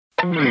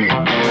Welcome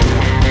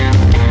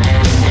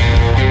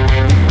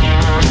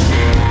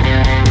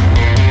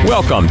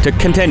to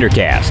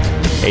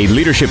ContenderCast, a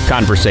leadership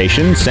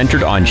conversation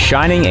centered on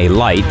shining a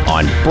light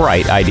on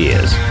bright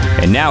ideas.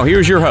 And now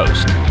here's your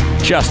host,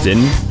 Justin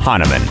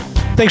Hahnemann.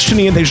 Thanks for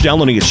tuning in. Thanks for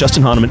downloading. It's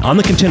Justin Hahnemann on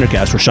the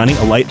ContenderCast. We're shining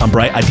a light on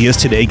bright ideas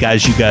today.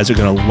 Guys, you guys are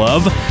going to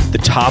love the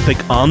topic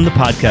on the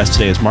podcast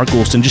today. Is Mark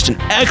Goulston, just an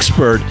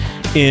expert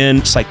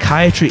in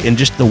psychiatry and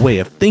just the way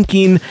of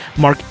thinking.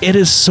 Mark, it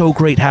is so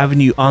great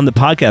having you on the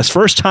podcast.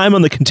 First time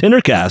on the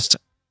ContenderCast.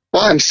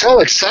 Well, I'm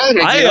so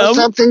excited. I am.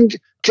 Something,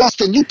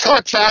 Justin, you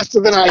talk faster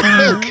than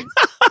I think.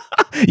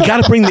 You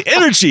got to bring the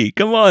energy.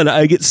 Come on.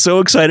 I get so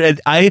excited.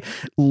 I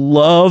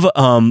love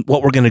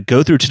what we're going to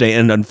go through today.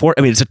 And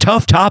it's a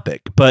tough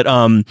topic, but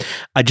I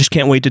just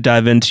can't wait to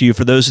dive into you.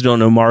 For those who don't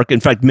know Mark, in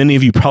fact, many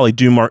of you probably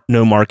do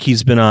know Mark.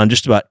 He's been on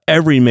just about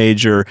every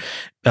major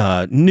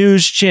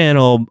news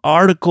channel,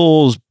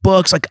 articles,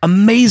 books, like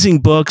amazing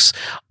books.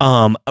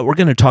 We're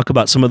going to talk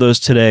about some of those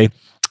today.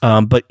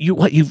 But you've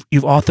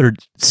authored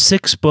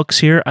 6 books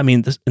here. I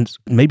mean,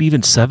 maybe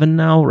even 7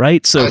 now,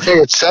 right? So I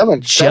think it's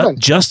 7.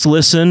 Just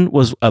Listen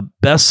was a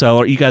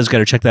bestseller. You guys got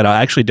to check that out.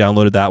 I actually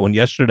downloaded that one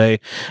yesterday,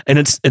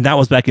 and that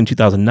was back in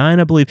 2009,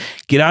 I believe.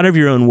 Get out of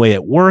your own way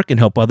at work and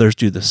help others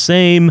do the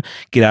same.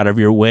 Get out of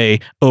your way,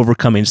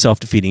 overcoming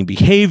self-defeating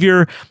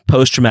behavior,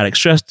 post-traumatic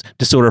stress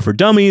disorder for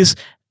dummies,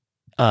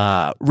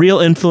 real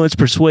influence,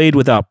 persuade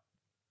without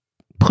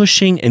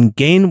pushing, and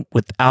gain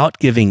without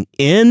giving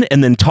in,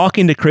 and then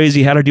talking to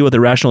crazy, how to deal with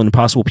irrational and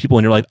impossible people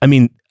in your life. I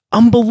mean,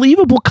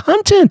 unbelievable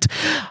content,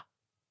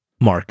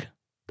 Mark.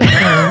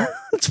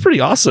 That's pretty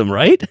awesome,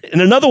 right?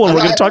 And another one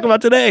we're going to talk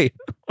about today.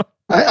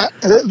 I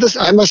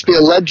must be a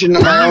legend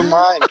in my own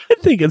mind. I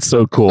think it's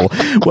so cool.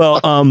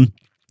 Well,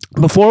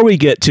 before we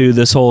get to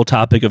this whole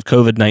topic of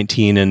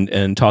COVID-19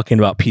 and talking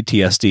about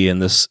PTSD in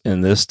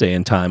this day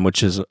and time,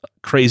 which is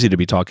crazy to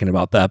be talking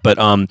about that, but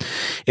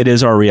it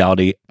is our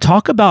reality.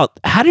 Talk about,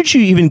 how did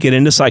you even get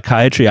into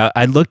psychiatry?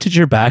 I looked at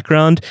your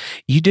background.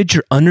 You did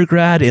your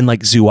undergrad in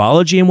like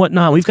zoology and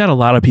whatnot. We've got a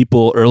lot of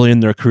people early in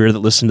their career that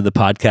listen to the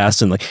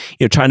podcast and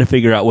trying to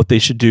figure out what they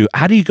should do.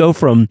 How do you go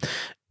from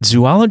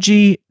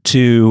zoology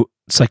to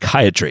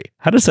psychiatry?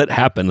 How does that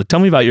happen? Tell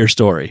me about your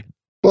story.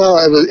 Well,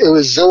 it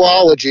was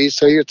zoology,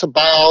 so it's a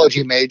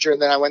biology major,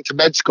 and then I went to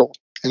med school.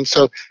 And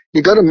so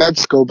you go to med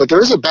school, but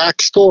there is a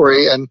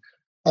backstory, and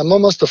I'm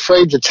almost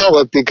afraid to tell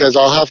it because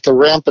I'll have to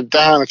ramp it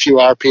down a few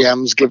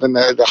RPMs given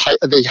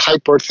the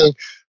hyper thing.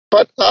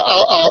 But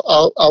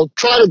I'll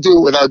try to do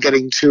it without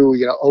getting too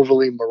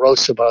overly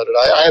morose about it.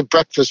 I have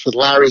breakfast with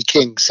Larry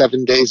King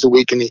 7 days a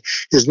week, and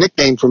his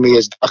nickname for me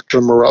is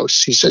Dr.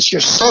 Morose. He says you're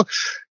so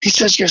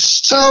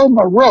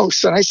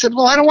morose, and I said,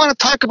 well, I don't want to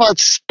talk about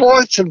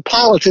sports and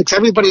politics.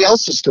 Everybody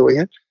else is doing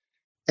it,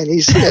 and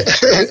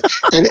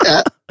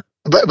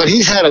but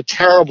he's had a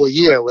terrible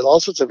year with all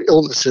sorts of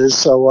illnesses.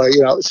 So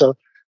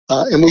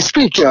and we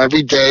speak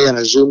every day on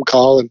a Zoom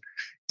call,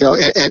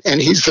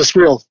 and he's this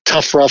real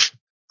tough, rough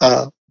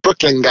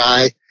Brooklyn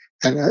guy.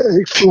 And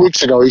a few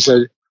weeks ago, I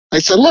said,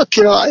 look,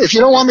 if you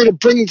don't want me to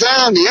bring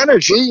down the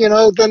energy,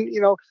 then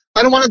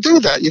I don't want to do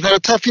that. You've had a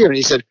tough year. And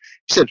he said,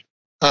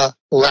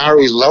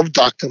 Larry loved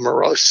Dr.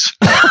 Morose.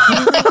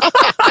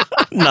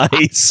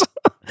 Nice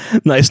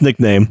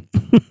nickname.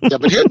 Yeah,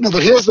 but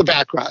here's the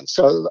background.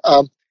 So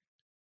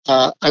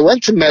I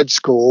went to med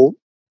school,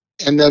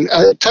 and then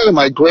I tell you,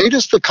 my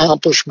greatest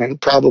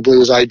accomplishment probably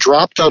was I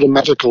dropped out of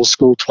medical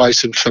school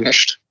twice and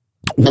finished.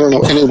 I don't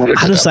know anyone who did.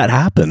 How does that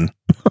happen?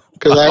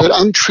 Because I had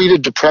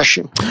untreated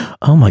depression.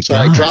 Oh my gosh. So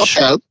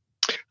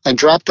I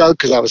dropped out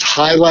because I was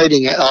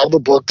highlighting all the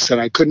books and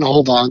I couldn't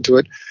hold on to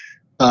it.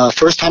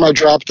 First time I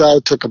dropped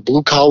out, took a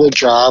blue-collar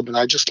job, and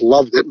I just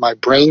loved it. My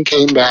brain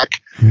came back,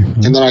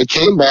 and then I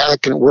came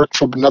back, and it worked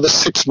for another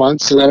 6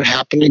 months, and then it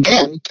happened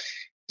again.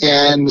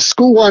 And the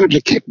school wanted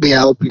to kick me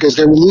out because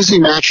they were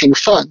losing matching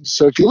funds.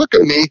 So if you look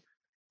at me,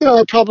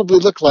 I probably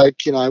look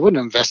like, I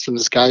wouldn't invest in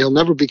this guy. He'll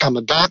never become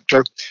a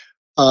doctor.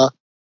 But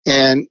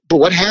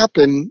what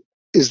happened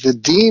is the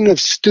dean of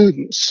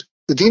students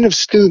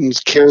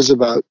cares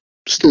about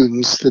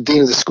students. The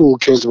dean of the school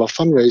cares about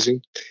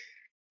fundraising.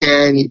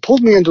 And he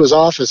pulled me into his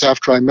office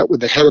after I met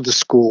with the head of the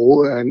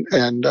school, and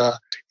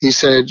he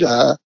said,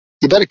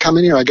 you better come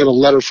in here. I got a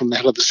letter from the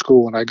head of the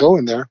school. And I go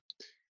in there,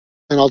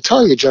 and I'll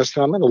tell you,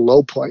 Justin, I'm at a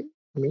low point.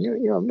 I mean,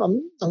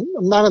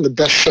 I'm not in the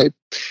best shape.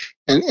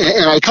 And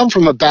I come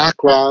from a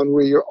background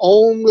where you're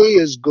only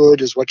as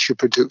good as what you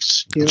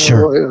produce.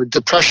 Sure.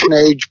 Depression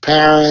age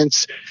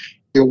parents,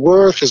 your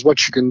worth is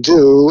what you can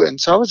do. And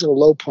so I was at a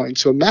low point.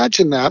 So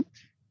imagine that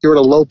you're at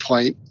a low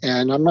point,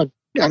 and I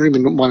don't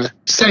even want to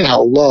say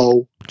how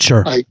low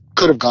I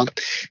could have gone.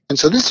 And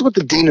so this is what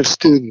the dean of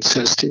students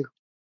says to you.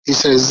 He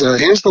says,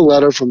 here's the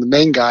letter from the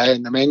main guy.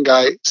 And the main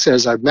guy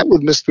says, I've met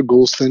with Mr.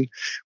 Goulston.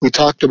 We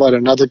talked about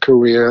another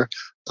career,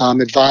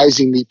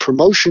 advising the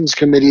promotions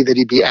committee that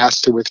he'd be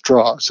asked to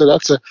withdraw. So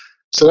that's a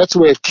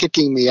way of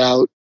kicking me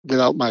out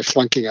without my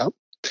flunking out.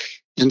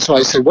 And so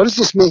I said, what does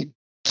this mean?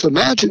 So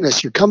imagine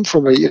this. You come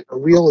from a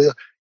real,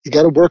 you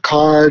got to work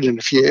hard. And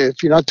if you're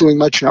not doing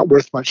much, you're not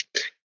worth much.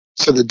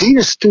 So the dean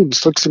of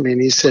students looks at me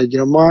and he said,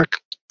 Mark,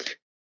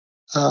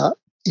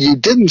 you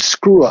didn't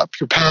screw up.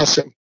 You're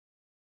passing,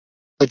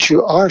 but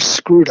you are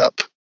screwed up.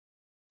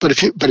 But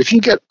if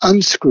you get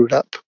unscrewed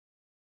up,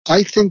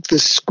 I think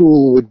this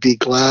school would be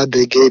glad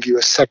they gave you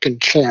a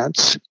second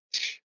chance,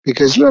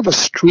 because you have a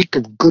streak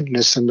of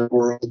goodness in the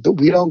world that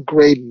we don't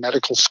grade in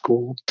medical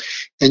school,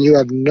 and you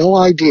have no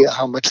idea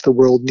how much the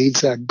world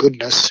needs that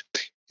goodness,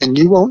 and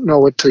you won't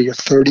know it till you're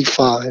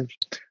 35,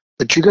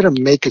 but you got to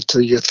make it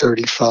till you're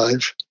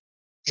 35,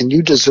 and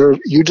you deserve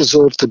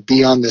to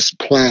be on this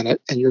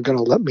planet, and you're going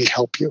to let me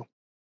help you.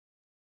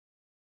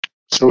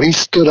 So he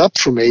stood up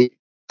for me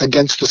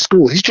against the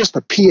school. He's just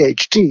a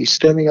PhD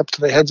standing up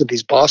to the heads of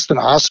these Boston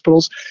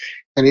hospitals.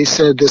 And he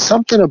said, there's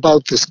something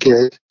about this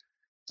kid,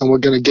 and we're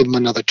going to give him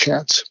another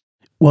chance.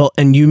 Well,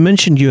 and you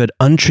mentioned you had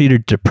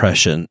untreated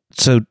depression.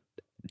 So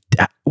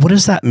what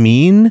does that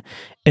mean?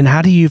 And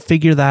how do you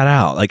figure that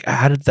out? Like,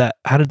 how did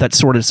that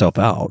sort itself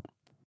out?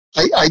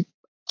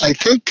 I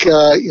think,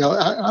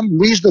 I'm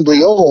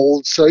reasonably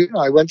old. So,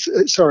 I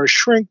saw a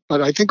shrink,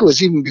 but I think it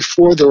was even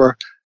before there were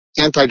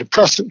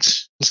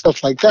antidepressants and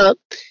stuff like that.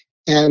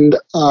 And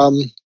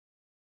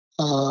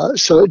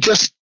so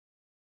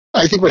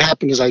I think what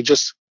happened is I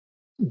just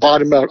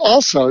bottomed out.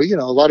 Also, a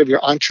lot of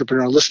your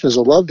entrepreneur listeners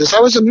will love this. I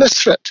was a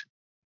misfit.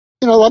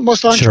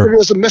 Most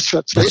entrepreneurs are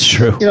misfits. That's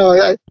true.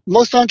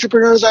 Most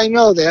entrepreneurs I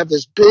know, they have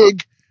this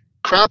big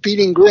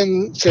crap-eating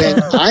grin saying,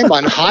 I'm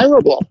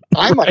unhirable.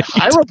 I'm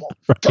unhirable.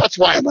 That's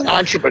why I'm an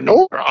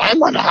entrepreneur.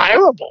 I'm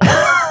unhirable.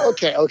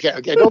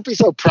 Okay. Don't be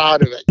so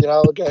proud of it.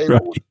 Okay.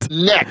 Right.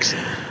 Next.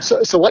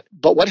 So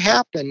what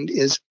happened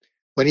is,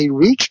 when he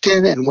reached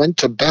in and went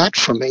to bat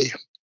for me,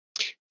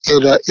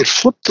 it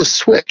flipped the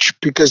switch,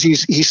 because he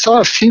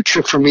saw a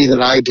future for me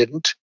that I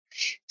didn't,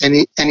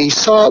 and he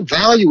saw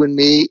value in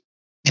me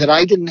that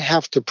I didn't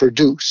have to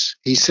produce.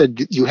 He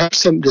said, you have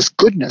this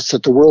goodness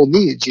that the world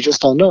needs. You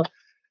just don't know.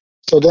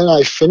 So then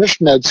I finished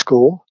med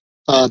school,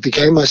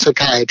 became a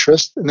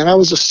psychiatrist, and then I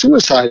was a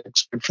suicide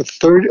expert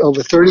for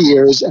over 30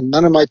 years, and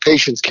none of my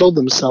patients killed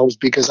themselves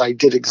because I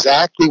did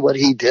exactly what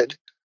he did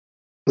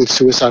with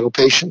suicidal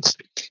patients,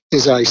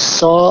 is I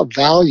saw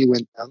value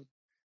in them.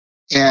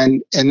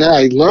 And then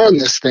I learned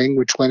this thing,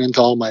 which went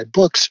into all my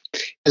books,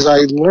 is I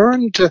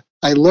learned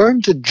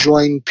to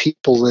join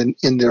people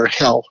in their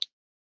hell.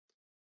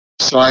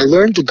 So I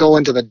learned to go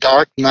into the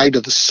dark night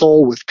of the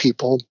soul with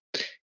people,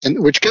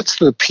 and which gets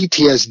to the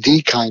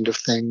PTSD kind of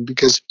thing,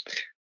 because,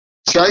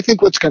 see, I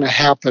think what's going to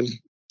happen,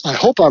 I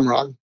hope I'm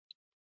wrong,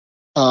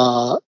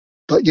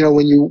 but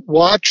when you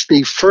watch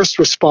the first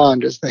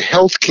responders, the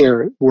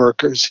healthcare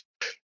workers,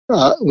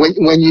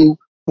 when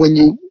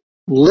you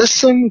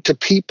listen to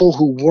people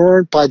who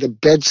weren't by the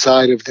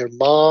bedside of their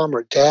mom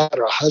or dad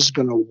or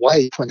husband or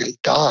wife when they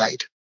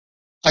died,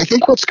 I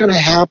think what's going to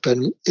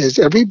happen is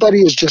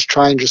everybody is just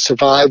trying to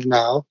survive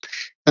now.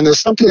 And there's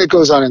something that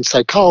goes on in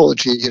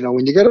psychology.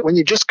 When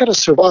you just got to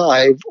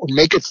survive or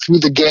make it through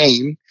the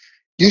game,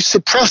 you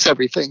suppress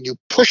everything. You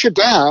push it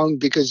down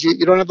because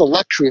you don't have the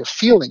luxury of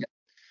feeling it.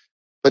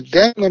 But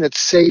then when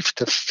it's safe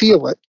to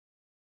feel it,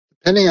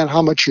 depending on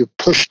how much you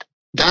pushed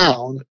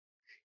down,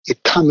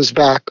 it comes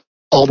back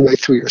all the way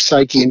through your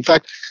psyche. In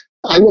fact,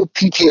 I wrote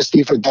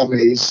PTSD for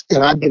Dummies,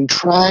 and I've been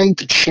trying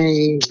to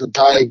change the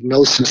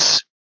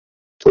diagnosis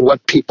to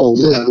what people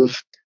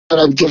live, but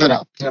I've given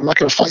up. I'm not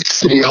going to fight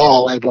City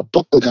Hall. I have a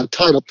book with that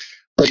title.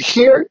 But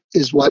here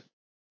is what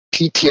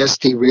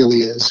PTSD really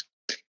is.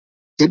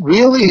 It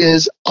really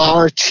is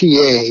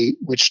RTA,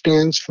 which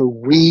stands for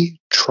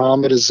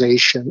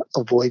re-traumatization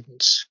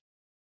avoidance.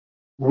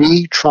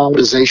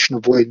 Re-traumatization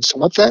avoidance.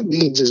 And what that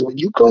means is, when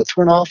you go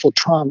through an awful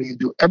trauma, you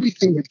do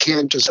everything you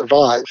can to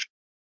survive.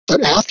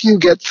 But after you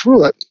get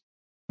through it,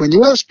 when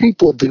you ask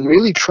people who've been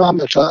really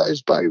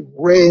traumatized by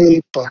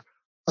rape or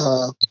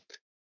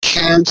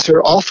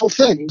cancer, awful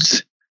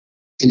things,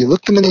 and you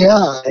look them in the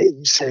eye and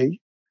you say,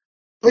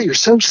 "Oh, you're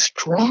so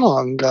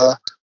strong.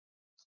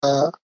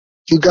 How'd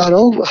you get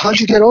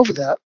over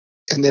that?"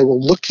 And they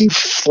will look you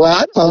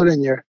flat out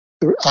in your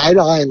eye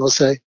to eye, and they'll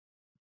say,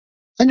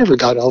 "I never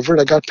got over it.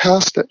 I got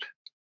past it."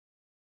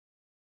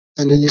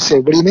 And then you say,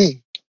 "What do you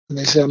mean?" And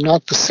they say, "I'm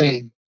not the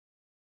same.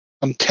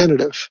 I'm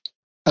tentative.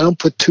 I don't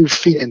put 2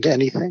 feet into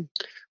anything.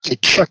 I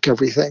check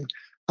everything.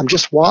 I'm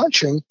just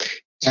watching,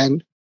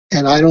 and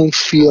I don't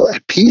feel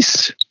at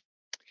peace.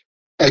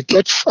 I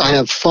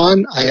have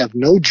fun. I have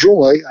no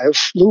joy. I have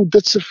little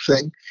bits of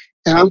thing,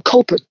 and I'm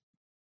coping.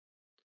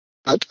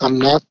 But I'm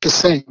not the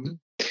same."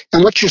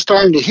 And what you're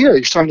starting to hear,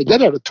 you're starting to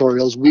get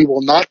editorials, "We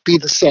will not be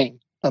the same.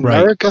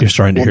 America You're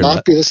starting to will hear not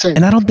that. be the same."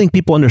 And I don't think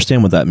people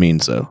understand what that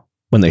means, though,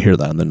 when they hear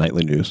that in the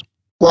nightly news.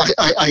 Well,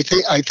 I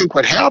think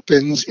what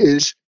happens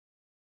is,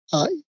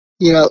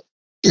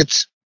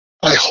 it's.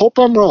 I hope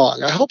I'm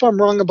wrong. I hope I'm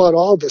wrong about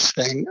all this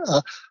thing.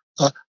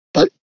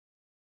 But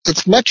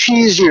it's much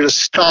easier to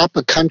stop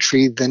a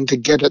country than to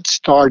get it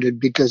started,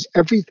 because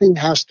everything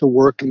has to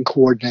work in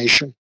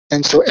coordination.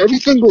 And so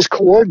everything was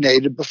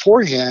coordinated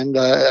beforehand.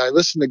 I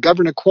listened to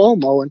Governor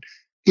Cuomo, and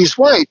he's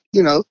right.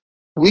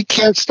 we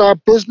can't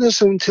start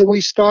business until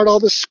we start all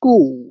the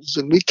schools,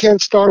 and we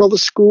can't start all the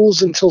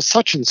schools until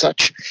such and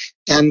such,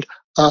 and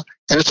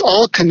it's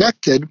all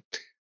connected.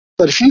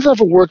 But if you've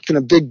ever worked in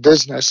a big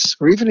business,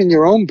 or even in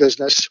your own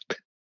business,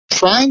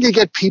 trying to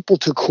get people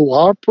to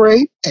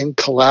cooperate and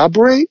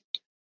collaborate,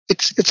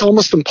 it's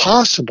almost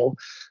impossible.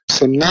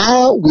 So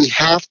now we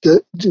have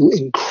to do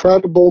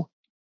incredible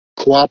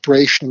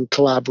cooperation and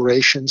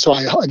collaboration. So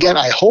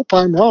I hope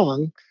I'm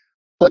wrong,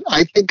 but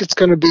I think it's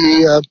going to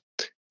be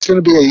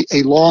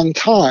a long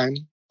time.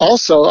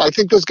 Also, I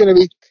think there's going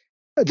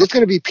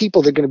to be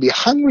people that are going to be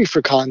hungry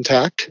for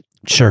contact.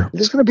 Sure.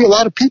 There's going to be a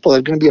lot of people that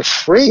are going to be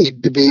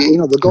afraid to be,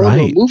 they'll go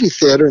into a movie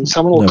theater and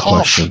someone will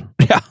cough. Question.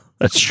 Yeah,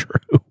 that's true.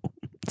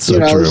 So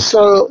true.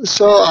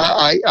 So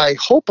I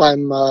hope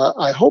I'm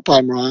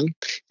wrong.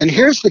 And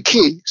here's the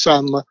key.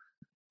 So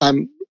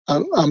I'm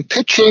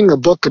pitching a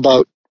book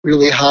about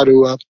really how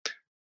to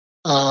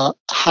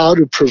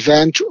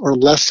prevent or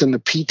lessen the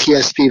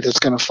PTSD that's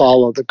going to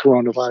follow the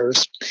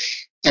coronavirus.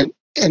 And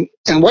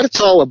what it's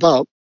all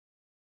about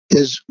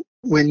is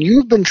when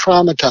you've been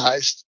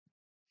traumatized,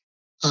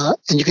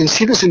 and you can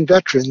see this in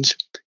veterans,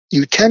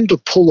 you tend to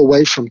pull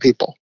away from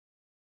people.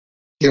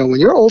 When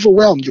you're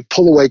overwhelmed, you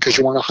pull away because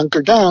you want to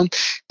hunker down.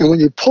 And when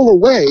you pull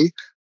away,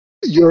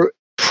 you're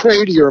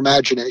prey to your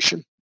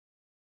imagination.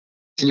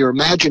 And your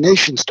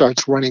imagination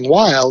starts running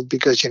wild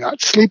because you're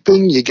not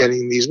sleeping, you're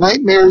getting these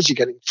nightmares, you're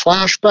getting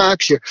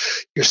flashbacks,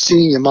 you're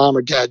seeing your mom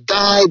or dad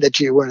die,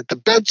 that you weren't at the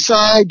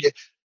bedside,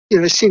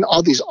 you're seeing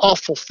all these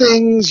awful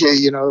things.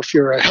 If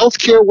you're a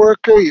healthcare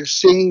worker, you're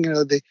seeing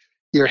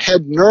your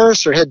head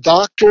nurse or head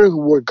doctor who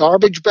wore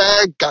garbage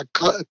bag, got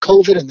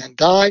COVID and then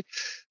died.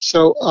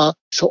 So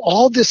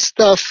all this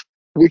stuff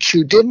which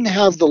you didn't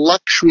have the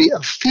luxury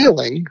of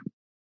feeling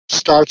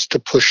starts to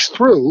push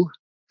through,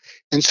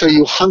 and so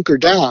you hunker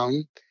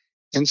down.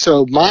 And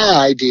so my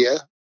idea,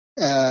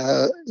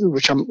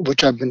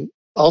 which I've been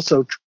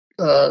also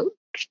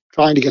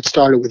trying to get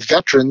started with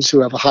veterans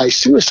who have a high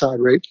suicide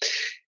rate,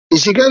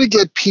 is you got to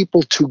get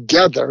people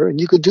together,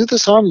 and you could do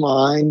this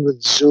online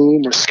with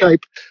Zoom or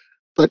Skype.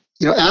 But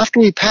after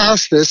we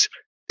pass this,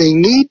 they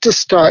need to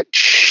start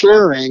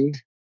sharing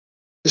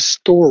the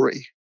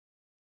story.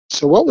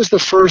 So what was the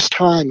first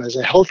time as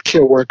a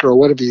healthcare worker or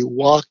whatever you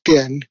walked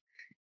in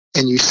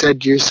and you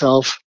said to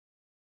yourself,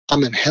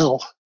 I'm in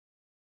hell?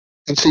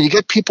 And so you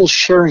get people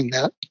sharing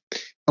that.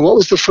 And what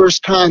was the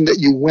first time that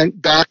you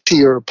went back to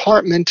your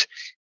apartment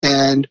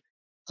and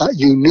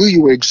you knew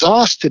you were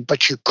exhausted,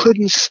 but you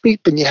couldn't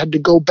sleep and you had to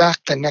go back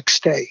the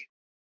next day?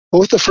 What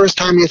was the first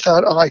time you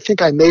thought, I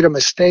think I made a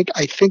mistake?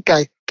 I think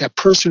that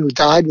person who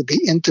died with the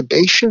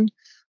intubation,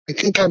 I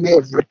think I may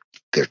have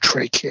ripped their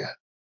trachea.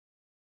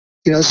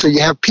 So you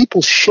have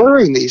people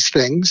sharing these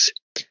things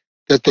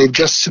that they've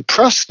just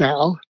suppressed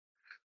now,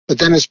 but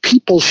then as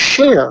people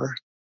share,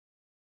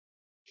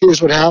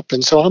 here's what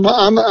happens. So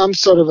I'm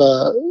sort of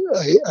a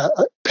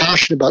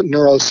passionate about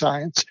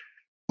neuroscience.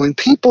 When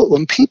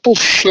people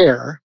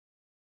share,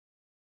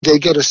 they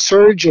get a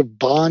surge of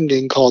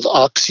bonding called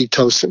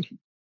oxytocin.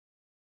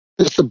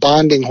 It's the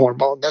bonding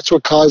hormone. That's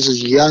what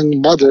causes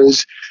young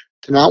mothers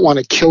to not want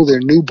to kill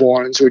their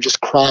newborns who are just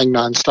crying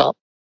nonstop.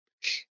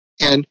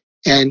 And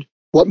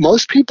what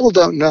most people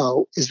don't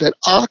know is that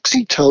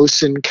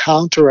oxytocin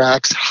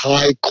counteracts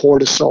high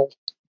cortisol.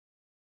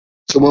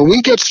 So when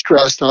we get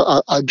stressed,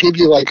 I'll give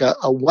you like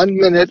a 1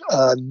 minute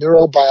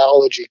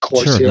neurobiology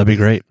course here. That'd be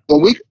great.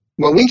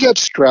 When we get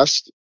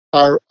stressed,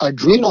 our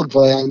adrenal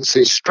glands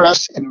say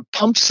stress and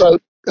pumps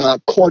out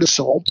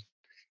cortisol,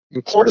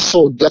 and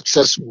cortisol gets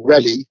us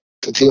ready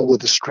to deal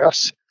with the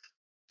stress.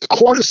 The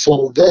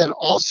cortisol then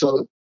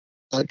also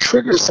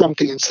triggers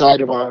something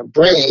inside of our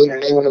brain,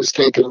 and anyone who's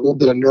taken a little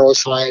bit of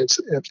neuroscience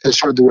has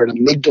heard the word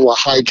amygdala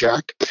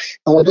hijack.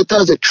 And what it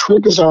does, it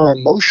triggers our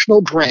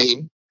emotional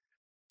brain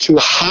to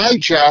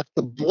hijack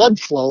the blood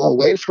flow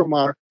away from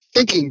our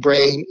thinking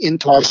brain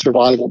into our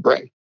survival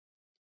brain.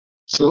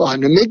 So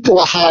an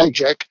amygdala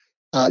hijack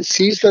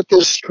sees that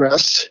there's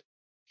stress,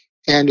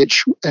 and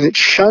it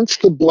shunts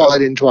the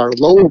blood into our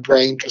lower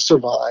brain to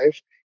survive.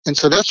 And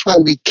so that's why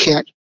we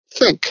can't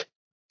think.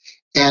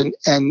 And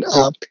then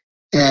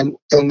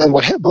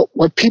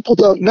what people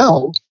don't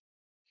know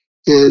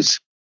is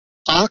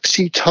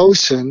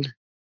oxytocin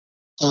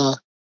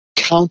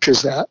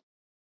counters that.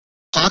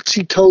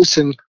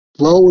 Oxytocin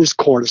lowers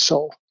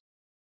cortisol,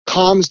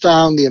 calms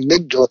down the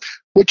amygdala,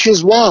 which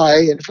is why,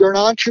 and if you're an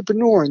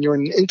entrepreneur and you're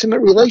in an intimate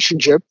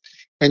relationship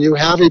and you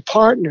have a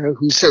partner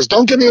who says,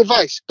 don't give me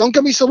advice, don't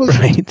give me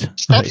solutions,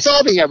 stop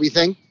solving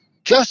everything,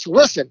 just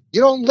listen.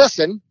 You don't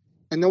listen.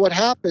 And then what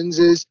happens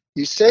is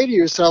you say to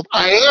yourself,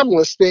 I am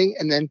listening,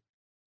 and then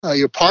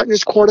your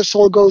partner's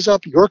cortisol goes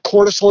up, your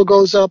cortisol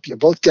goes up, you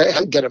both get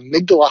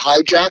amygdala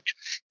hijacked,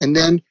 and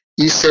then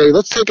you say,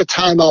 let's take a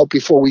time out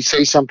before we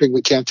say something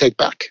we can't take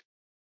back.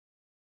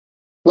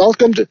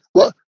 Welcome to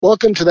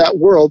that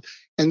world.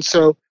 And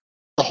so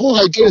the whole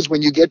idea is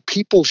when you get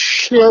people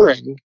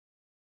sharing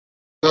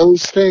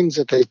those things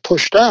that they've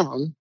pushed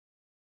down,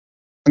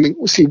 I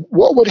mean, see,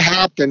 what would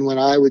happen when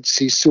I would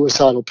see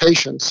suicidal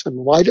patients? And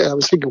I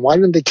was thinking, why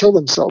didn't they kill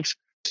themselves?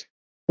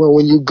 Well,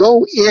 when you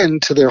go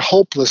into their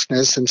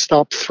hopelessness and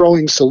stop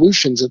throwing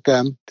solutions at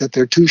them that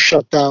they're too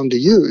shut down to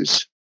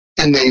use,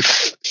 and they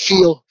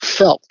feel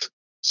felt.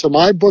 So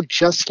my book,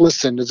 Just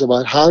Listen, is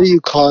about how do you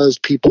cause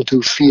people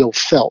to feel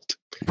felt.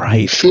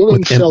 Right. Feeling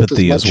with felt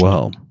empathy as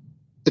well.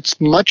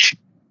 It's much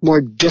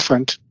more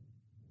different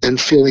than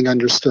feeling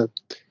understood.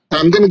 And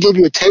I'm going to give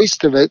you a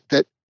taste of it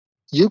that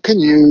you can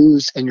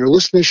use and your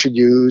listeners should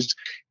use.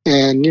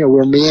 And,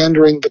 we're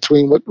meandering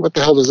between what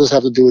the hell does this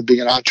have to do with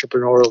being an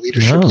entrepreneur,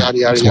 leadership, yada, yada,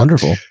 That's yada.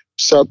 wonderful.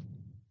 So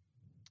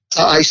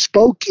I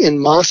spoke in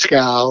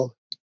Moscow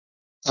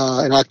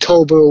in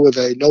October with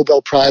a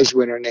Nobel Prize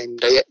winner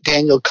named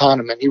Daniel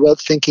Kahneman. He wrote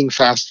Thinking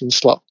Fast and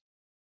Slow.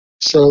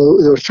 So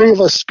there were three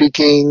of us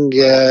speaking,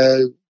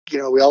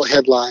 we all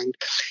headlined.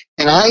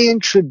 And I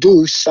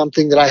introduced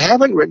something that I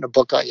haven't written a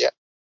book on yet.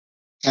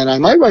 And I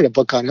might write a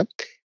book on it.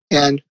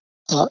 And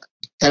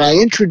I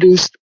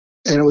introduced,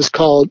 and it was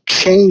called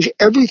Change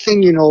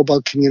Everything You Know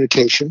About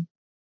Communication.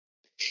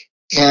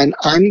 And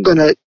I'm going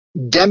to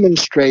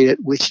demonstrate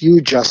it with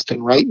you,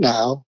 Justin, right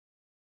now,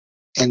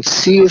 and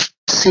see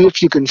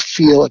if you can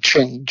feel a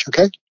change,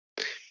 okay?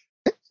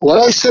 What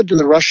I said to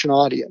the Russian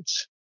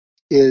audience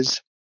is,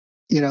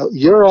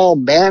 you're all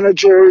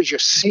managers, you're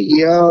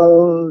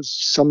CEOs,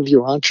 some of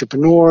you are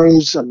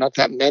entrepreneurs, not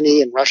that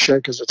many in Russia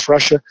because it's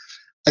Russia.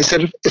 I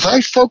said, if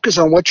I focus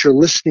on what you're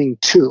listening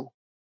to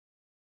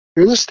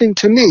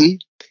me,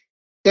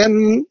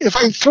 then if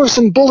I throw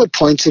some bullet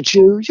points at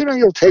you,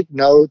 you'll take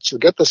notes, you'll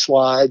get the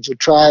slides, you'll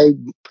try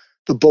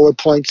the bullet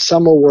points,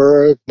 some will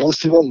work,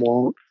 most of them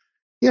won't.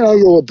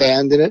 You'll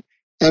abandon it.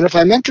 And if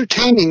I'm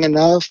entertaining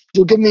enough,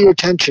 you'll give me your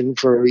attention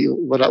for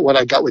what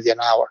I got with you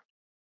an hour.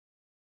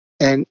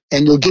 And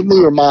you'll give me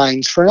your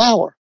minds for an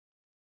hour.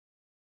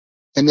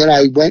 And then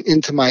I went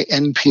into my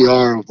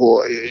NPR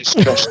voice,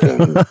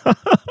 Justin.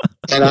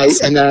 I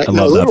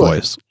love that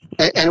voice.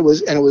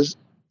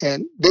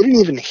 And they didn't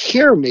even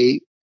hear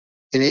me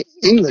in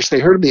English. They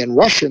heard me in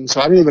Russian,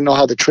 so I don't even know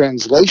how the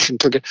translation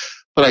took it.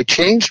 But I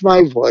changed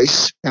my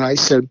voice and I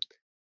said,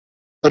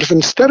 but if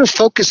instead of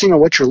focusing on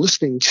what you're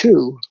listening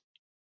to,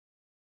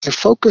 I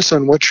focus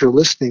on what you're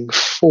listening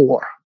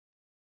for,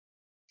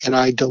 and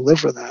I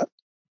deliver that,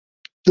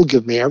 you'll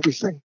give me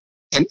everything.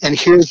 And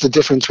here's the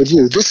difference with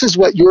you. This is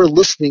what you're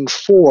listening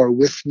for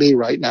with me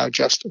right now,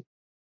 Justin.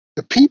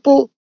 The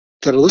people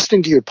that are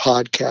listening to your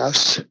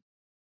podcasts,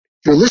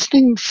 you're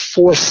listening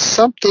for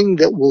something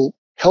that will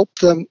help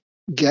them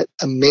get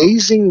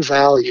amazing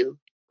value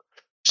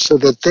so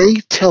that they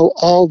tell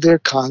all their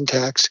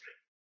contacts,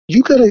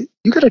 you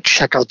gotta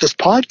check out this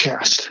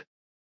podcast.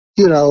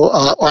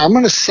 Or I'm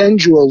going to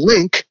send you a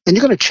link and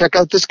you're going to check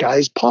out this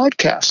guy's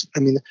podcast. I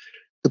mean,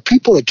 the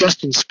people that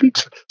Justin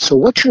speaks. So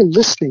what you're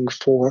listening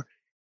for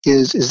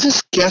is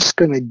this guest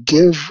going to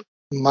give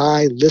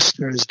my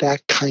listeners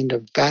that kind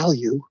of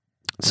value?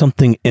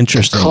 Something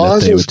interesting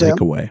that they would take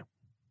away.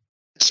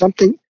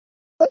 Something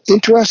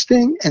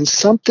interesting and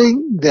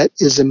something that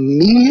is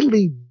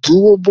immediately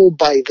doable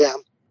by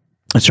them.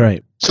 That's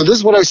right. So this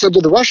is what I said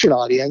to the Russian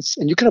audience,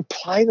 and you can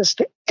apply this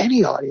to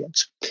any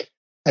audience.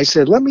 I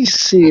said, let me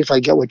see if I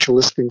get what you're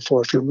listening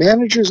for. If you're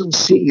managers and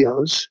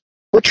CEOs,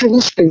 what you're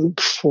listening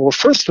for,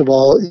 first of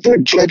all, you're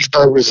judged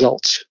by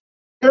results.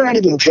 You're not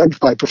even judged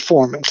by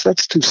performance.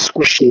 That's too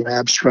squishy and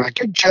abstract.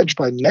 You're judged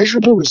by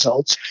measurable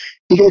results.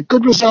 You get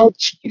good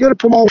results, you get a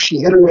promotion.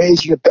 You get a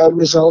raise, you get bad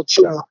results.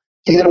 You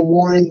get a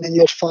warning, then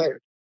you're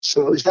fired.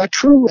 So is that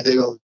true? And they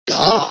go,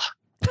 duh.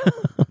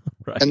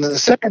 Right. And then the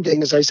second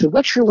thing is I said,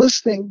 what you're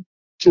listening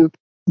to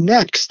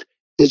next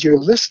is you're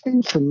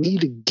listening for me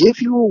to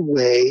give you a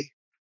way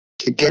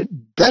to get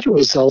better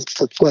results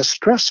that's less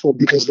stressful,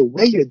 because the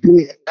way you're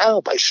doing it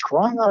now by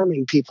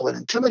strong-arming people and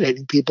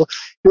intimidating people,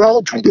 you're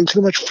all drinking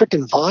too much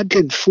freaking vodka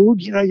and food.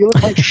 You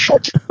look like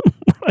shit.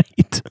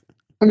 Right.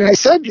 I mean, I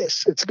said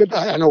this. It's good.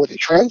 I know what they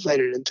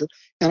translated it into.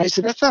 And I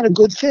said, that's not a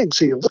good thing.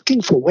 So you're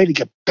looking for a way to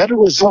get better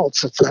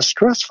results that's less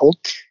stressful,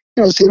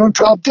 so you don't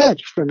drop dead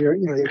from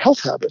your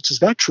health habits. Is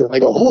that true? And I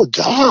go, oh,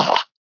 duh.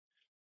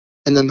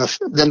 And then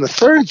the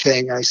third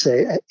thing I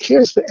say,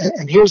 here's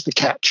the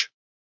catch.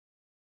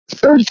 The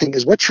third thing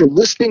is what you're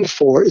listening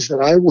for is that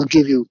I will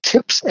give you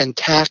tips and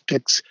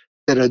tactics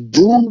that are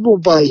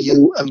doable by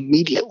you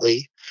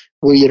immediately,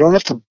 where you don't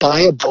have to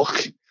buy a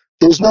book.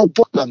 There's no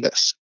book on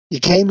this.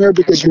 You came here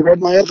because you read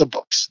my other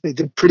books. They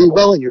did pretty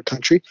well in your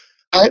country.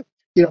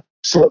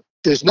 So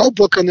there's no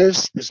book on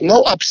this. There's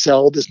no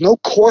upsell. There's no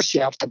course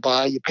you have to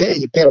buy. You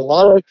paid a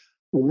lot of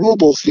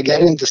rubles to get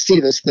in to see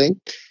this thing.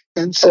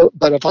 And so,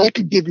 but if I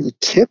could give you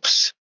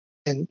tips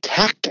and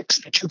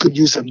tactics that you could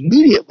use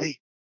immediately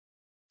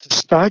to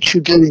start you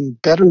getting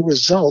better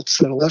results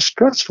that are less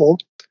stressful,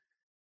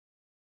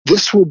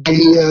 this would be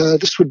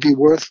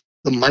worth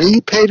the money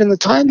you paid and the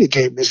time you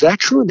gave me. Is that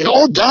true? I mean,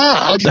 oh, duh!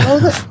 How'd you know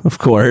that? Of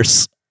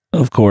course.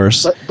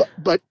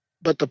 But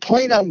the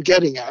point I'm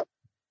getting at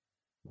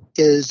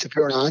is, if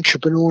you're an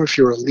entrepreneur, if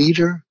you're a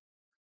leader,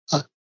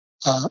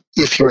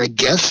 if you're a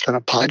guest on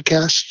a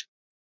podcast,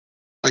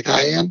 like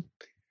I am,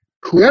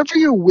 whoever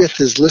you're with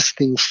is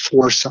listening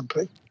for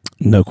something.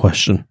 No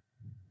question.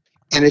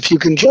 And if you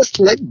can just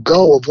let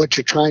go of what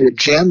you're trying to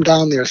jam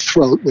down their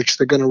throat, which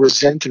they're going to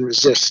resent and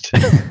resist,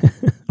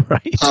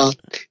 Right.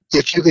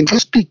 If you can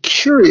just be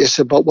curious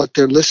about what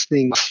they're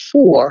listening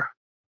for,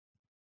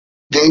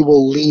 they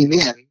will lean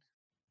in.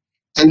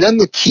 And then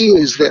the key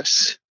is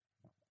this: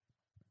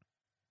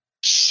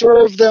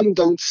 serve them,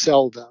 don't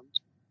sell them.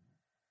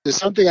 There's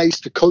something I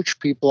used to coach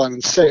people on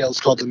in sales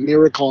called the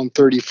Miracle on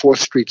 34th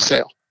Street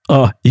sale.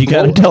 Oh, you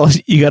got to tell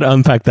us. You got to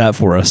unpack that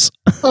for us.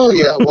 Oh,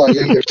 yeah. Well,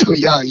 you're too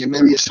young.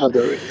 Maybe you saw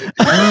the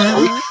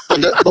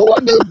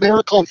one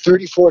Miracle on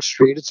 34th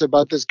Street. It's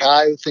about this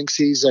guy who thinks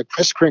he's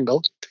Kris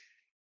Kringle.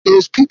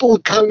 Is people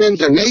would come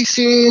into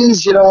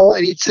Macy's,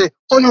 and he'd say,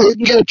 "Oh no, you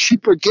can get it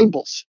cheaper at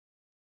Gimbels."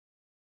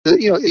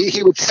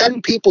 He would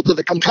send people to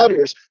the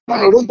competitors.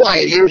 "No, don't buy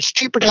it here. It's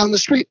cheaper down the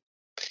street."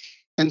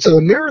 And so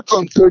the Miracle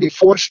on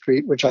 34th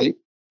Street, which I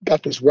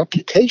got this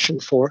reputation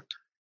for,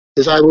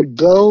 is I would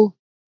go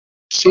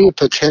see a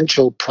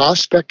potential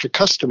prospect or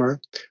customer.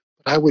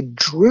 I would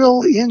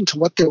drill into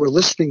what they were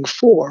listening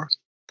for.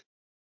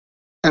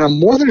 And on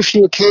more than a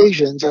few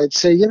occasions, I'd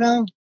say,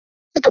 I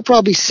could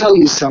probably sell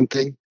you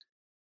something,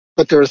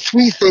 but there are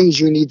 3 things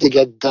you need to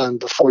get done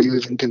before you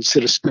even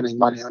consider spending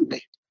money on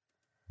me.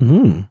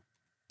 Mm.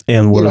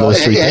 And what are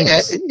those 3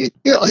 things?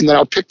 And then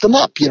I'll pick them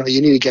up. You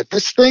need to get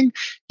this thing.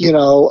 You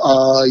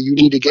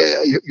need to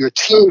get your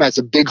team has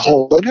a big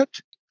hole in it.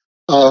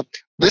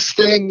 This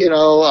thing,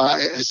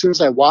 as soon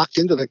as I walked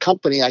into the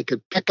company, I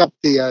could pick up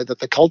that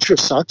the culture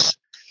sucks.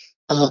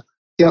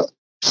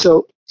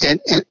 So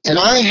and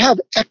I have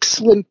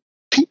excellent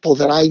people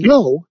that I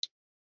know.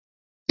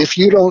 If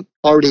you don't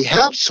already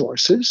have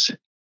sources,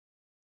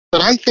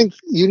 but I think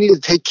you need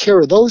to take care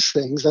of those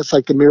things. That's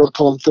like the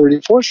Miracle on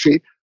 34th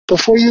Street.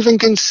 Before you even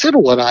consider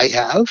what I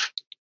have,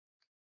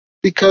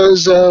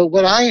 because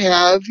what I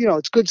have,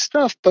 it's good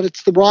stuff, but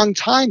it's the wrong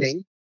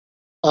timing,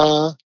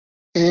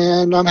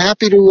 and I'm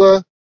happy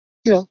to,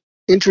 and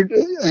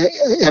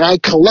I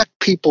collect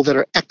people that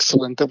are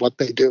excellent at what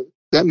they do.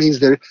 That means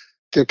they're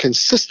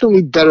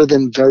consistently better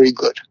than very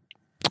good.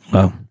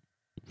 Wow.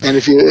 And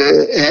if you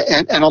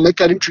and I'll make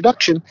that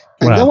introduction,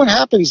 and Wow. then what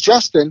happens,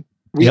 Justin?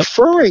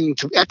 Referring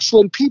to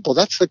excellent people,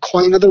 that's the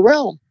coin of the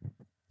realm.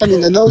 I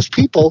mean, and those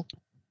people.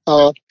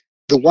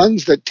 The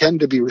ones that tend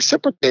to be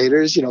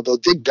reciprocators, they'll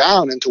dig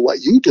down into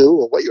what you do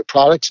or what your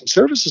products and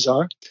services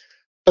are,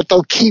 but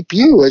they'll keep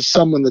you as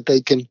someone that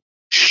they can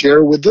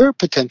share with their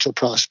potential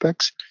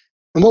prospects.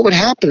 And what would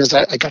happen is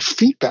I got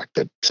feedback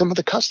that some of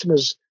the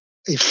customers,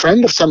 a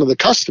friend of some of the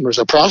customers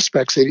or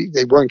prospects,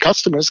 they weren't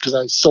customers because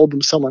I sold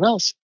them someone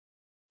else.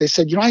 They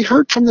said, I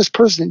heard from this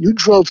person that you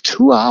drove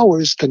 2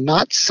 hours to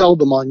not sell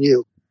them on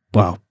you.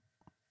 Wow.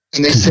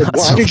 And they said,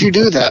 why did you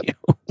do that?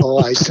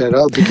 I said,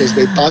 because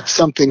they bought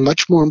something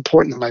much more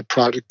important than my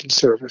product and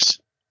service.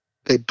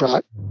 They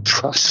brought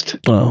trust.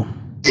 Wow.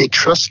 They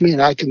trust me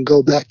and I can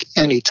go back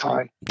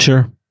anytime.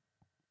 Sure.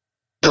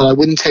 So I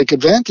wouldn't take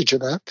advantage of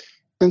that.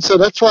 And so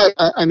that's why,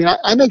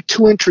 I make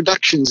 2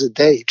 introductions a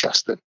day,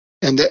 Justin.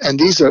 And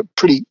these are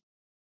pretty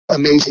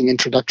amazing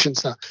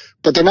introductions now.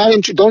 But they're not,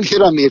 don't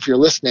hit on me if you're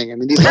listening. I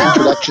mean, these are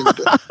introductions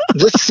to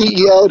this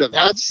CEO, to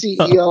that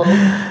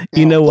CEO.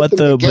 You know what,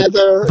 though? But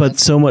and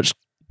so much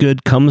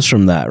good comes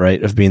from that,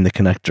 right? Of being the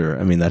connector.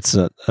 I mean, that's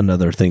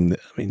another thing that,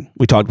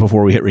 we talked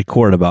before we hit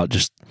record about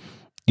just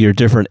your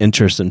different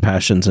interests and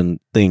passions and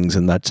things.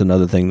 And that's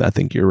another thing that I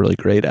think you're really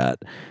great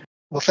at.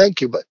 Well,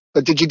 thank you. But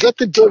did you get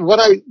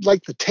what I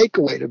like the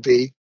takeaway to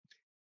be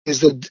is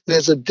that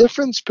there's a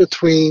difference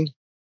between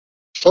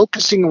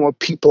focusing on what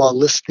people are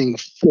listening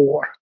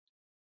for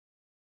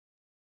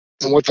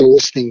and what they're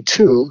listening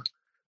to.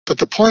 But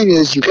the point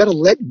is, you got to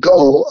let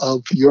go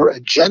of your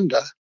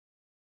agenda.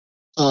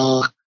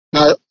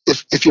 Now,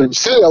 if you're in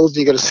sales,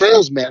 you got a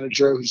sales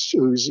manager who's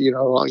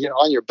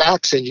on your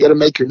back saying you got to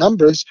make your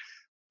numbers.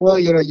 Well,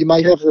 you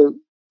might have to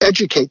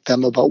educate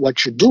them about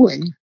what you're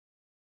doing,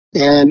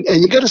 and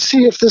you got to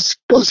see if this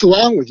goes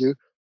along with you.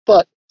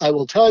 But I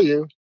will tell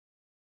you,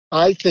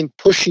 I think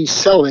pushy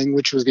selling,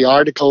 which was the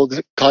article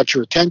that caught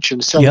your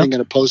attention, selling in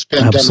a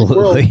post-pandemic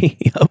world,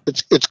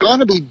 it's going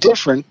to be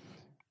different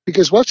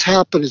because what's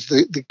happened is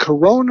the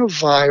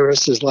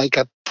coronavirus is like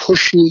a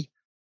pushy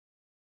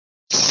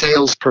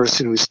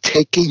salesperson who's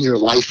taking your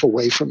life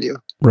away from you.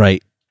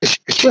 Right. It's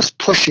just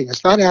pushing.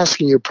 It's not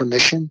asking your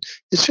permission.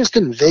 It's just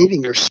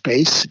invading your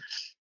space.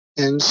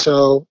 And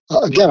so,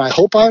 again, I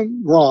hope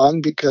I'm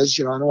wrong because,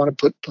 I don't want to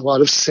put a lot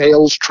of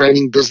sales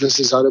training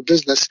businesses out of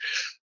business.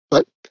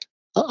 But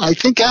I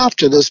think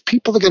after this,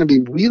 people are going to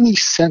be really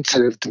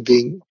sensitive to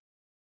being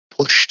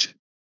pushed,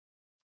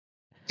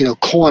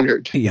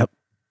 cornered. Yep.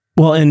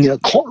 Well, and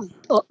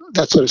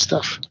that sort of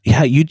stuff.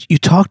 Yeah, you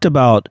talked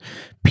about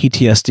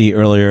PTSD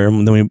earlier,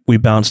 and then we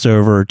bounced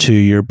over to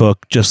your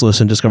book, Just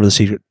Listen, Discover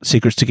the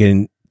Secrets to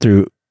Getting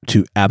Through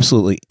to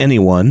Absolutely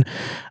Anyone.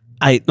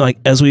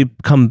 As we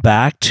come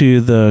back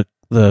to the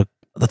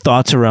the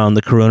thoughts around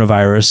the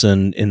coronavirus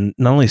and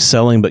not only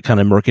selling, but kind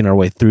of working our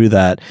way through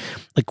that.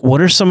 Like,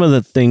 what are some of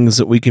the things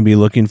that we can be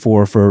looking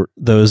for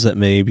those that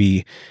may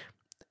be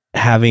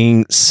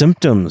having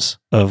symptoms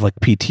of like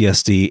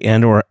PTSD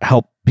and or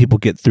help people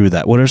get through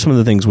that? What are some of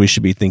the things we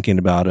should be thinking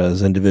about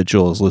as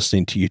individuals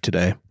listening to you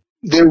today?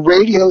 They're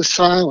radio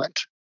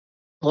silent.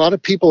 A lot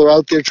of people are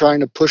out there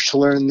trying to push to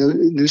learn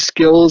new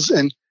skills,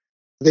 and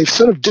they've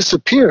sort of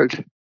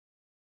disappeared.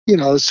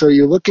 So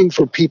you're looking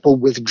for people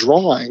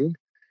withdrawing,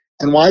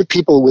 and why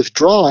people are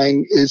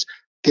withdrawing is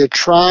they're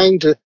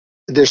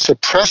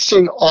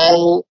suppressing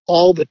all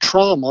the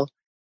trauma,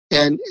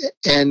 and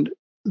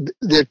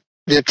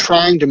they're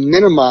trying to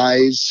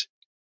minimize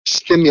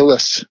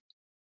stimulus.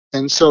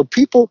 And so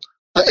people,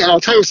 and I'll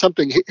tell you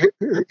something.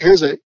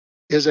 Here's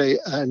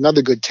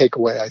another good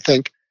takeaway. I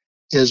think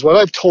is what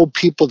I've told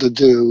people to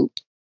do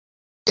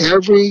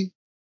every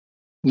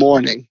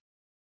morning.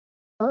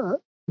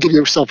 Give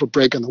yourself a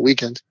break on the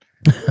weekend,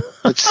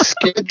 but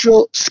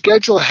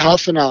schedule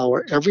half an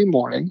hour every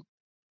morning.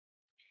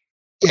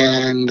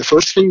 And the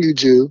first thing you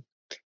do,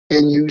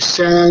 and you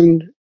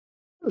send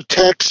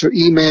texts or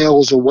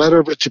emails or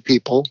whatever to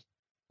people.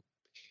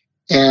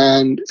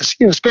 And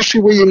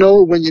especially when you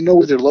know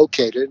where they're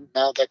located.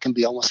 Now that can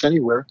be almost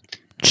anywhere.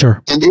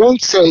 Sure. And you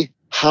don't say,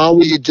 "How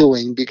are you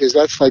doing?" Because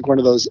that's like one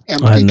of those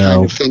empty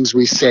kind of things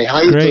we say. "How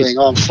are you doing?"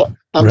 "Oh,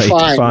 I'm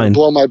fine. I'm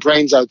blowing my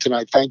brains out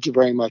tonight. Thank you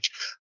very much."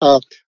 But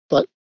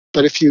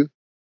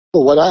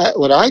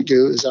what I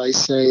do is I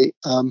say,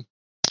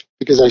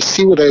 because I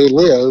see what I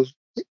live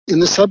in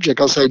the subject,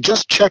 I'll say,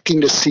 "Just checking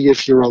to see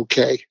if you're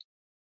okay,"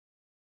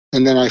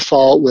 and then I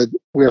follow it with,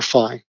 "We're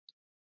fine."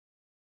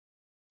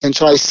 And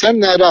so I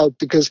send that out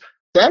because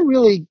that's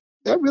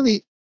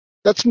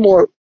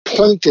more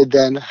pointed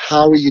than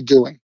 "How are you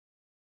doing?"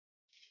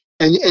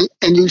 And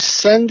you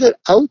send it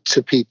out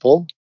to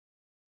people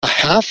a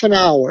half an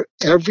hour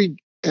every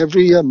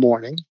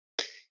morning.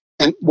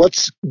 And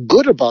what's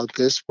good about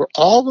this, we're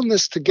all in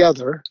this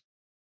together,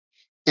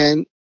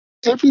 and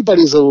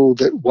everybody's a little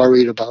bit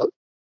worried about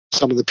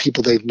some of the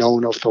people they've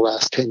known over the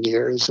last 10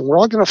 years. And we're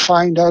all going to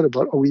find out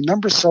about, "Oh,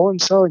 remember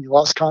so-and-so and you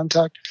lost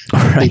contact?"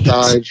 Right. They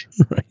died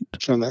right.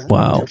 from that,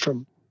 wow.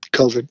 From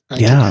COVID-19.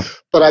 Yeah.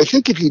 But I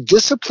think if you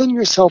discipline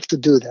yourself to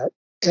do that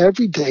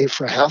every day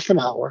for half an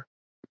hour,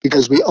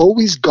 because we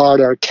always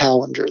guard our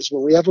calendars.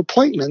 When we have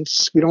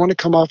appointments, we don't want to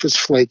come off as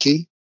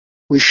flaky.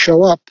 We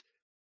show up.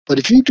 But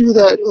if you do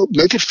that,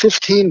 make it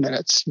 15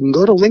 minutes. You can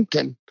go to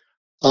LinkedIn.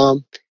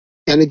 And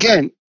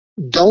again,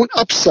 don't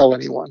upsell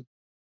anyone.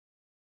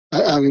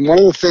 I mean, one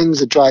of the things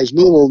that drives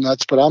me a little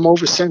nuts, but I'm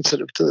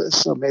oversensitive to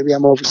this, so maybe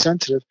I'm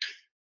oversensitive,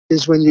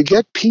 is when you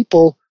get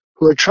people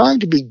who are trying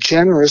to be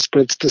generous,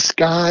 but it's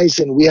disguised,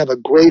 and "We have a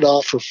great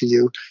offer for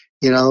you,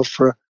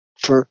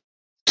 for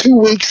 2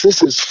 weeks,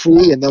 this is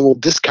free, and then we'll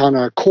discount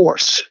our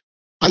course."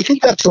 I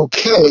think that's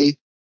okay,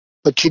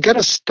 but you got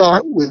to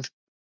start with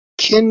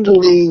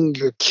kindling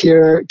your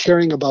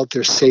caring about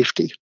their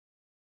safety.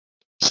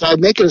 So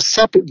I'd make it a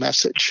separate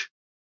message.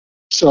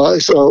 So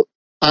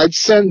I'd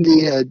send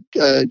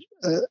the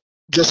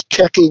just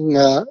checking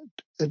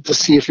to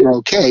see if you're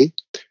okay,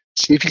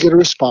 see if you get a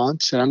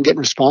response, and I'm getting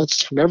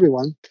responses from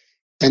everyone.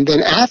 And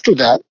then after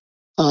that,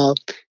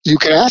 you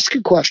can ask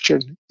a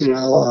question.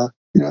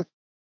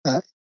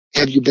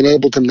 Have you been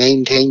able to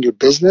maintain your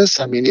business?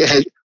 I mean,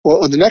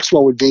 or the next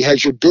one would be,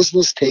 has your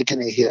business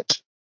taken a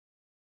hit?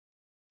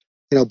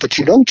 But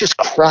you don't just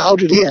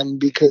crowd it in,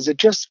 because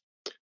it's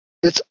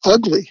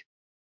ugly.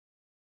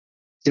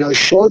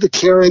 Show the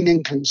caring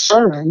and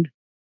concern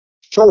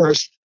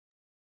first,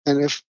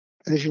 and if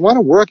you want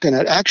to work on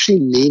it, actually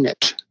mean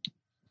it.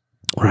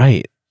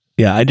 Right.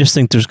 Yeah, I just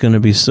think there's going to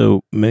be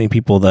so many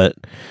people that,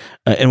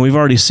 and we've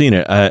already seen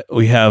it.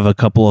 We have a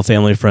couple of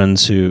family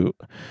friends who,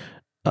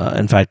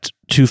 in fact,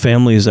 2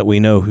 families that we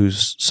know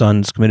whose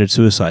sons committed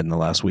suicide in the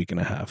last week and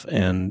a half.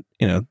 And,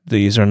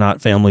 these are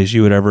not families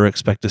you would ever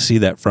expect to see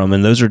that from.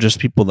 And those are just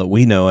people that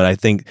we know. And I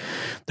think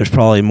there's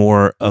probably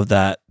more of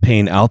that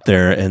pain out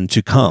there and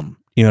to come.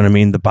 You know what I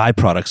mean? The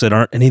byproducts that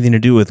aren't anything to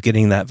do with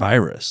getting that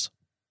virus.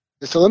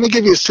 So let me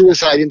give you a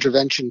suicide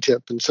intervention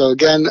tip. And so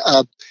again,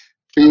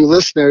 for you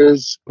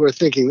listeners who are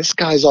thinking, "This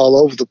guy's all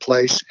over the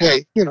place,"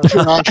 hey, if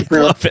you're an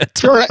entrepreneur,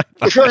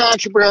 if you're an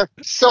entrepreneur,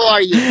 so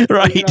are you.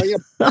 Right.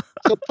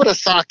 So put a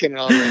sock in it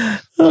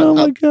already. Oh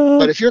my God.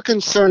 But if you're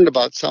concerned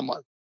about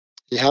someone,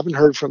 you haven't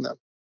heard from them.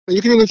 And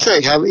you can even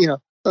say, haven't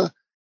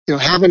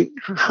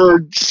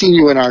seen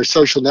you in our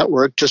social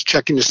network, just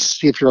checking to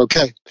see if you're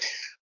okay.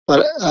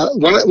 But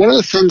one of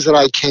the things that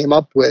I came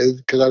up with,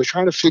 because I was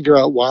trying to figure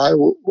out why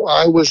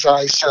was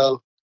I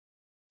so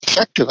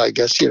effective, I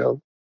guess,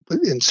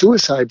 in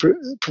suicide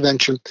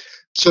prevention.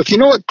 So if you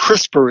know what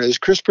CRISPR is,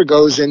 CRISPR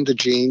goes into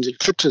genes,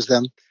 it fixes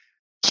them.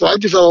 So I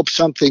developed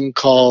something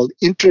called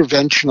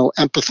interventional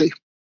empathy.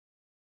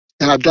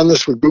 And I've done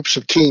this with groups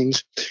of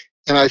teams.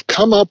 And I've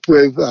come up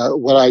with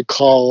what I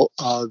call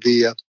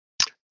the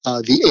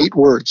 8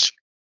 words.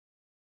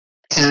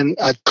 And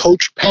I've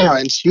coached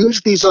parents,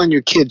 use these on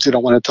your kids who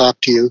don't want to talk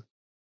to you,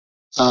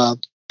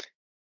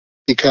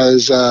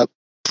 because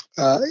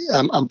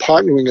I'm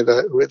partnering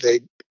with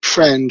a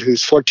friend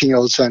whose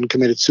 14-year-old son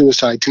committed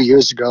suicide 2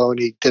 years ago, and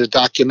he did a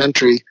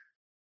documentary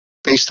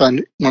based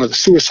on one of the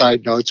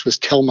suicide notes, was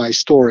Tell My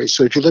Story.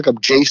 So if you look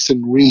up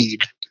Jason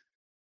Reed,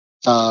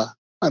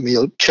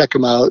 you'll check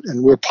him out,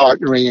 and we're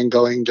partnering and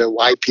going to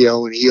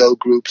YPO and EO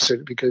groups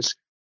because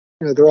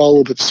they're all a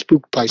little bit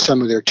spooked by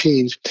some of their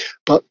teens.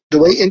 But the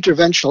way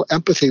interventional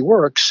empathy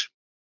works,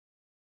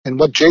 and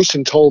what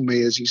Jason told me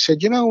is, he said,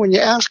 when you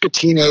ask a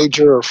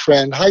teenager or a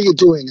friend, how you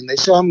doing? And they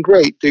say, I'm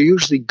great. They're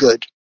usually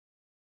good.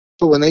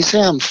 But when they say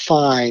I'm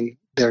fine,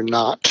 they're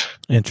not.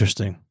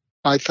 Interesting.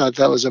 I thought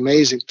that was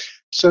amazing.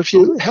 So if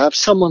you have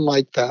someone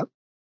like that,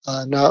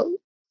 now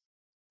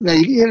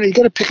you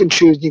got to pick and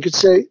choose. You could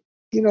say,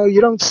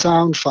 you don't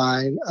sound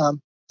fine.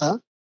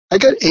 I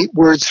got 8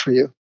 words for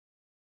you.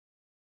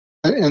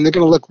 And they're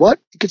going to look, what?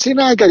 You could say,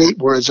 no, I got 8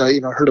 words. I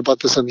heard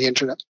about this on the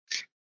internet.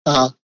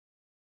 And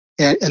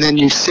then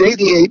you say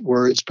the 8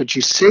 words, but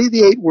you say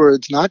the 8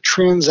 words not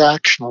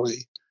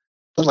transactionally,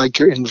 but like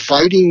you're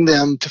inviting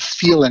them to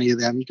feel any of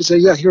them. You can say,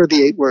 yeah, here are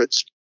the 8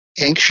 words: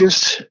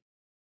 anxious,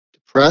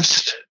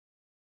 depressed,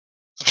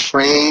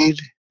 afraid,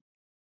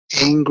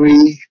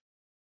 angry,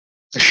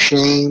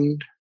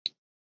 ashamed,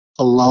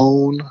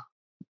 alone,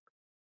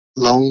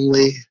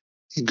 lonely,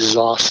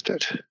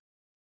 exhausted.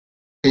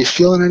 Are you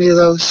feeling any of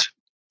those?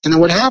 And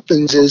then what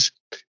happens is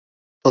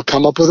they'll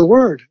come up with a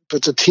word. If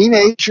it's a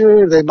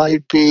teenager, they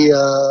might be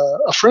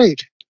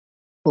afraid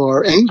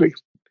or angry.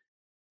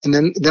 And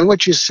then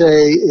what you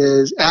say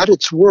is, at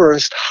its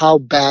worst, how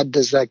bad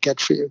does that get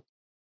for you?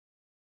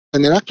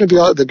 And they're not going to be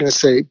out. They're going to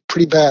say,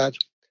 pretty bad.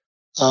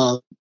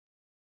 And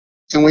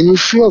when you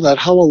feel that,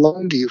 how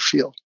alone do you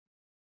feel?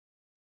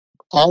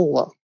 All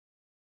alone.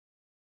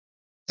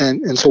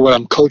 And so what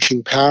I'm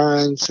coaching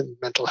parents and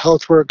mental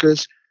health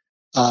workers,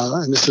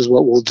 and this is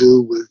what we'll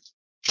do with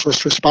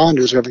first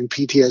responders having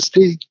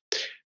PTSD.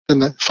 Then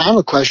the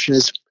final question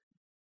is,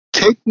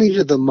 take me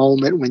to the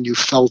moment when you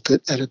felt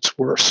it at its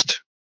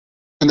worst.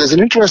 And there's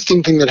an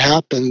interesting thing that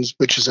happens,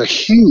 which is a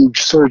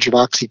huge surge of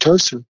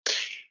oxytocin.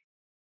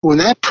 When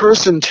that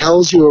person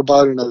tells you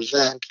about an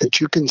event that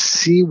you can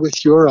see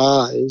with your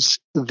eyes,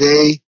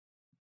 they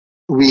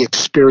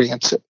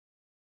re-experience it.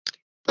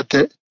 But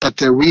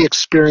they're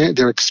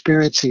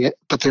experiencing it,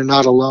 but they're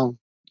not alone.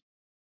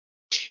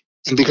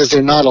 And because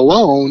they're not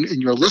alone,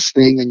 and you're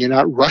listening and you're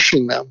not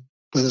rushing them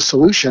with a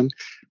solution,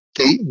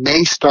 they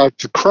may start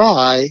to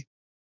cry,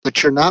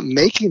 but you're not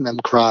making them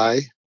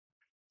cry.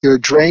 You're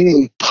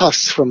draining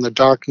pus from the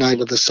dark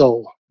night of the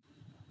soul.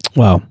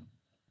 Wow.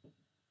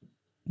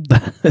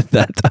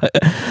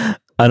 That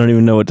I don't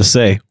even know what to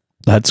say.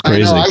 That's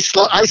crazy. I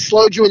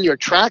slowed you in your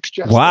tracks,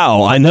 Justin.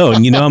 Wow, I know.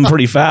 And I'm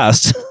pretty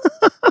fast.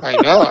 I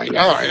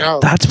know.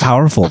 That's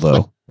powerful,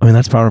 though.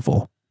 That's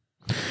powerful.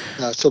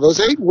 So those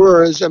 8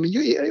 words,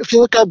 if you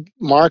look up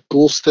Mark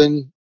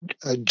Goulston,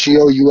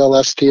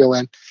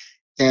 Goulston,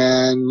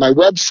 and my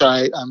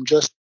website, I'm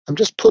just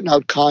putting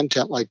out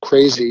content like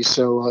crazy.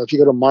 So if you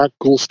go to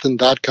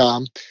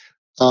markgoulston.com,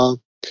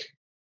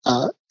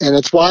 and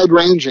it's wide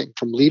ranging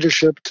from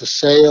leadership to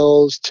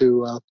sales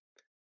to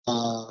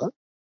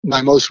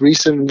my most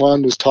recent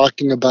one was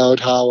talking about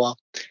how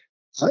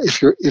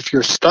if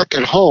you're stuck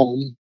at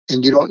home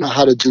and you don't know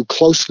how to do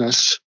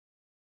closeness,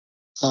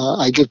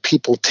 I give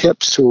people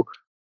tips who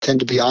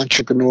tend to be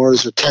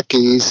entrepreneurs or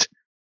techies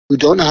who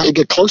don't know how to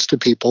get close to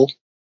people.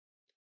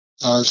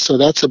 So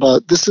that's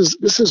about, this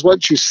is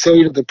what you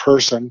say to the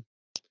person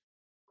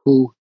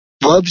who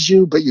loves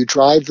you, but you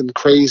drive them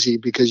crazy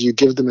because you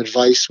give them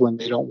advice when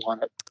they don't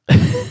want it.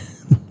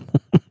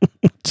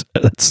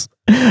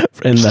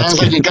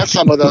 Sounds like you got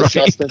some of those,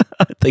 right? Justin.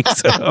 I think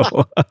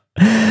so.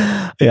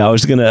 Yeah, I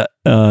was going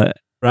to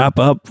wrap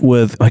up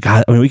with,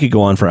 we could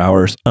go on for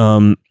hours.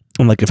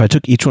 If I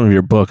took each one of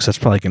your books, that's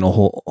probably a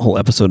whole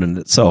episode in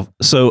itself.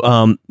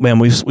 So, man,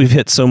 we've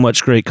hit so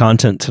much great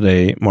content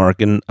today,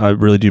 Mark, and I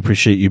really do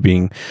appreciate you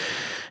being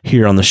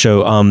here on the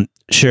show.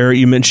 Cher,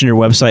 you mentioned your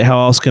website. How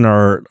else can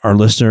our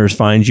listeners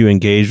find you,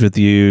 engage with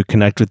you,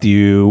 connect with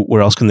you?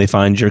 Where else can they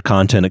find your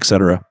content, et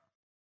cetera?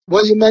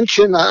 Well, you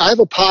mentioned I have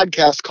a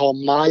podcast called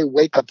My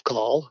Wake Up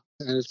Call,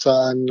 and it's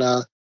on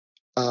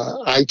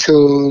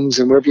iTunes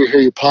and wherever you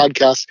hear your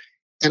podcasts.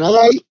 And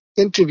I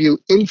interview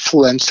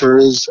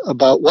influencers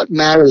about what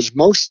matters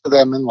most to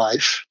them in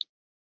life,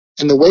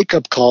 and the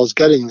wake-up call is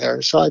getting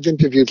there. So I've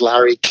interviewed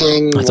Larry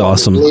King, that's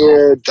awesome,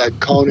 Lear, Doug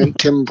Conan,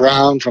 Tim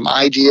Brown from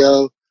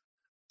IDEO,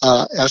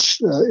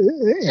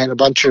 and a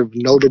bunch of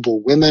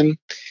notable women,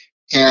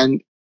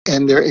 and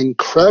they're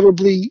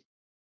incredibly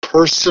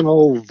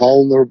personal,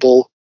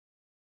 vulnerable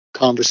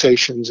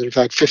conversations. In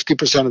fact,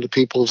 50% of the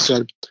people have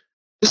said,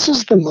 "This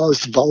is the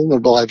most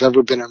vulnerable I've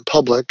ever been in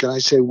public," and I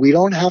say, "We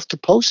don't have to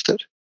post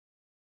it."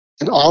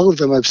 And all of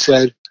them have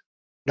said,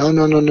 no,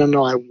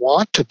 I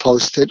want to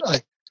post it.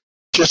 I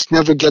just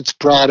never gets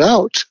brought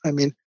out.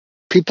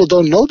 People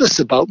don't know this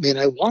about me, and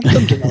I want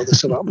them to know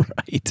this about me.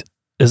 Right.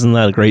 Isn't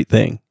that a great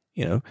thing?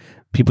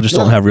 People just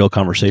don't have real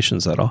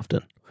conversations that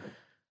often.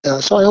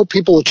 So I hope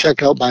people will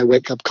check out My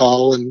Wake Up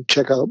Call and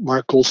check out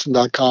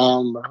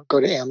markgoulston.com or go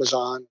to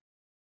Amazon.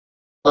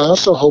 I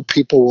also hope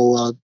people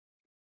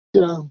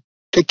will,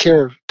 take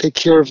care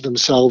of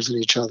themselves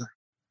and each other.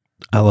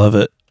 I love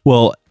it.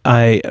 Well,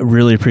 I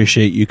really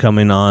appreciate you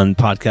coming on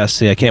podcast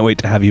today. I can't wait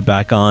to have you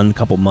back on in a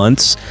couple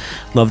months.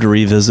 Love to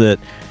revisit,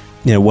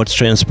 what's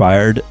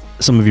transpired,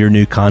 some of your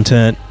new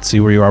content, see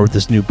where you are with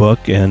this new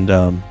book. And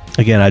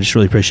again, I just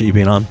really appreciate you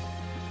being on.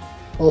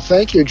 Well,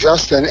 thank you,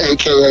 Justin,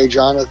 a.k.a.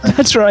 Jonathan.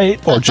 That's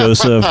right. Or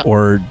Joseph,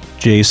 or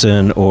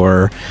Jason,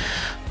 or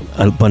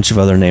a bunch of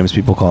other names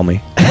people call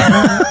me.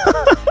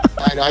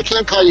 I know. I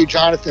can't call you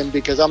Jonathan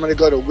because I'm going to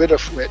go to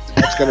Widowfwit.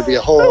 That's going to be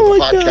a whole other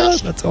podcast. God.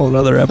 That's a whole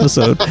other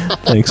episode.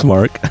 Thanks,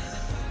 Mark.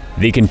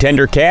 The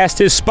Contender Cast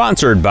is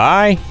sponsored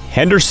by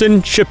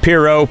Henderson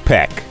Shapiro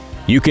Peck.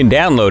 You can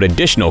download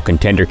additional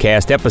Contender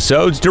Cast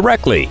episodes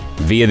directly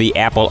via the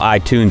Apple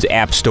iTunes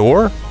App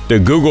Store, the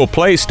Google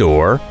Play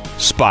Store,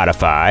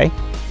 Spotify,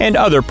 and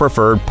other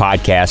preferred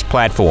podcast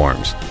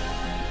platforms.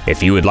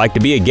 If you would like to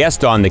be a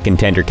guest on the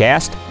Contender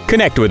Cast,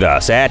 connect with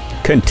us at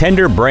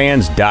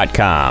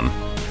contenderbrands.com.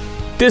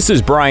 This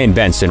is Brian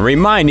Benson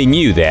reminding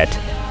you that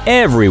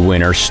every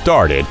winner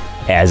started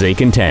as a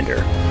contender.